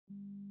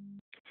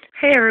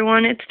Hey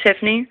everyone, it's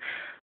Tiffany.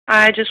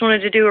 I just wanted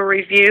to do a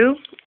review.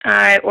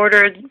 I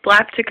ordered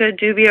Blaptica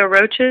Dubia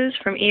roaches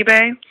from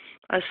eBay,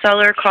 a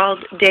seller called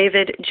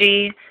David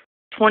G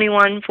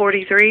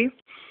 2143,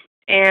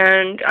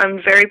 and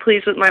I'm very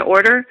pleased with my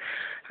order.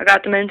 I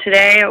got them in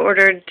today. I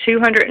ordered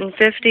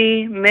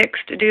 250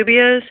 mixed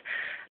dubias,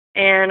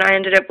 and I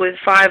ended up with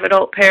 5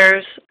 adult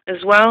pairs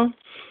as well.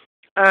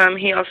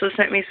 He also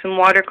sent me some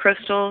water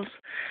crystals.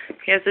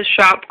 He has a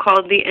shop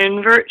called the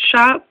Invert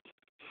Shop.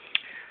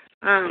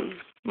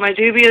 My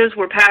dubias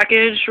were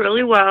packaged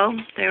really well.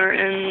 They were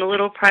in the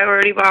little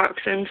priority box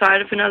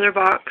inside of another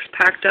box,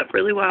 packed up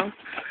really well.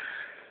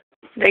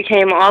 They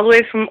came all the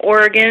way from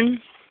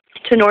Oregon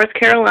to North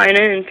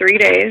Carolina in 3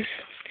 days.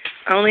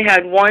 I only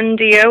had one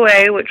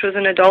DOA, which was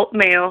an adult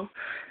male,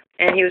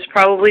 and he was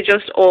probably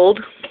just old,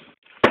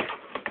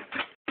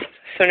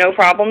 so no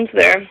problems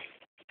there.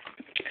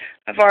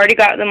 I've already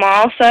got them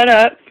all set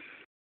up.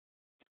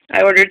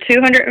 I ordered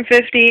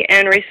 250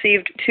 and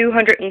received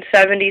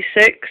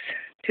 276.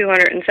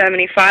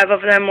 275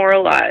 of them were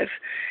alive.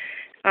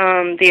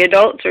 The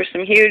adults are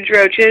some huge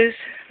roaches.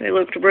 They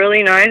looked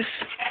really nice.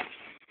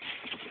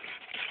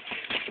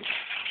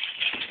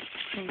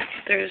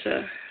 There's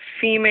a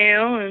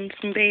female and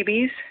some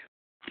babies.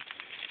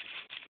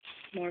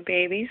 More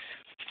babies.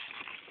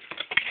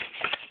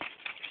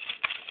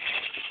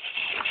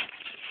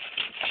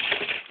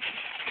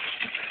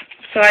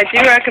 So I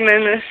do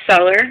recommend this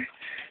seller.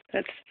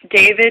 That's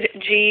David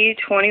G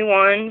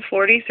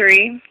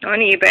 2143 on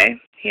eBay.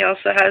 He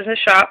also has a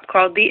shop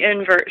called the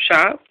Invert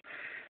Shop.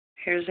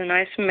 Here's a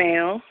nice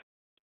male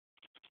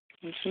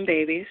and some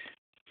babies.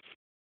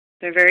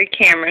 They're very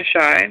camera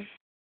shy.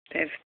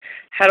 They've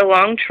had a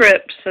long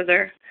trip, so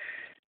they're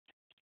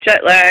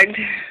jet lagged.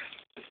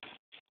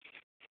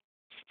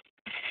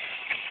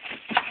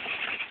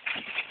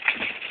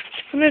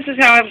 And this is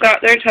how I've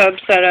got their tub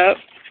set up.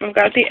 I've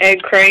got the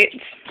egg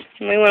crates,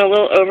 and we went a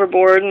little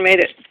overboard and made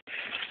it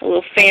a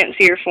little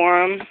fancier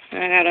for them.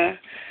 I got a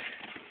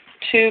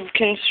tube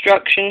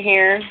construction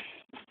here,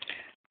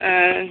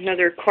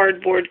 another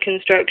cardboard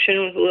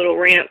construction with a little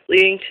ramp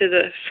leading to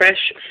the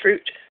fresh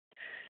fruit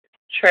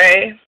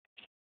tray.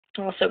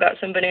 Also got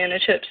some banana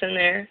chips in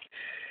there.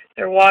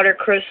 Their water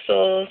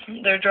crystals,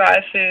 their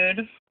dry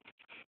food.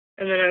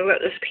 And then I've got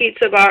this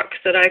pizza box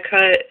that I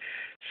cut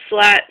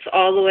slats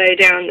all the way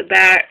down the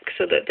back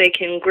so that they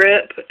can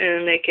grip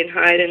and they can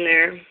hide in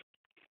there.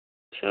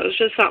 So it's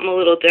just something a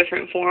little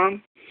different for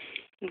them.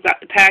 We've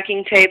got the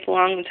packing tape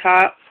along the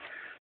top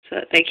so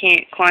that they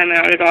can't climb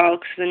out at all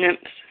because the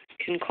nymphs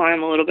can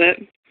climb a little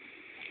bit.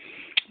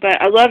 But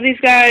I love these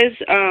guys.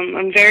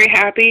 I'm very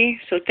happy.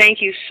 So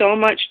thank you so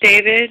much,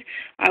 David.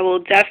 I will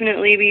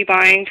definitely be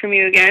buying from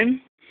you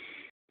again.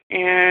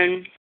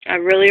 And I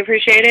really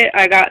appreciate it.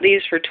 I got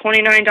these for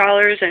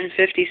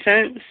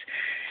 $29.50.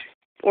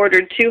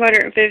 Ordered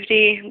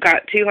 250,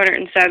 got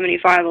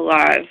 275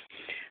 alive.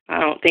 I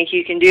don't think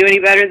you can do any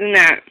better than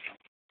that.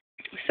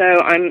 So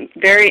I'm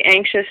very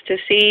anxious to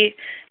see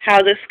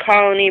how this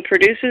colony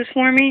produces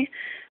for me,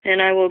 and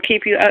I will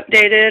keep you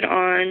updated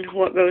on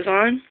what goes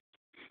on.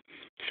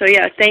 So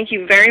yeah, thank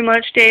you very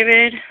much,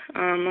 David.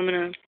 I'm going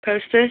to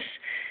post this,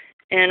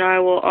 and I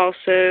will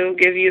also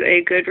give you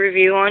a good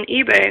review on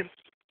eBay.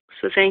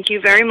 So thank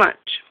you very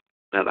much.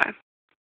 Bye-bye.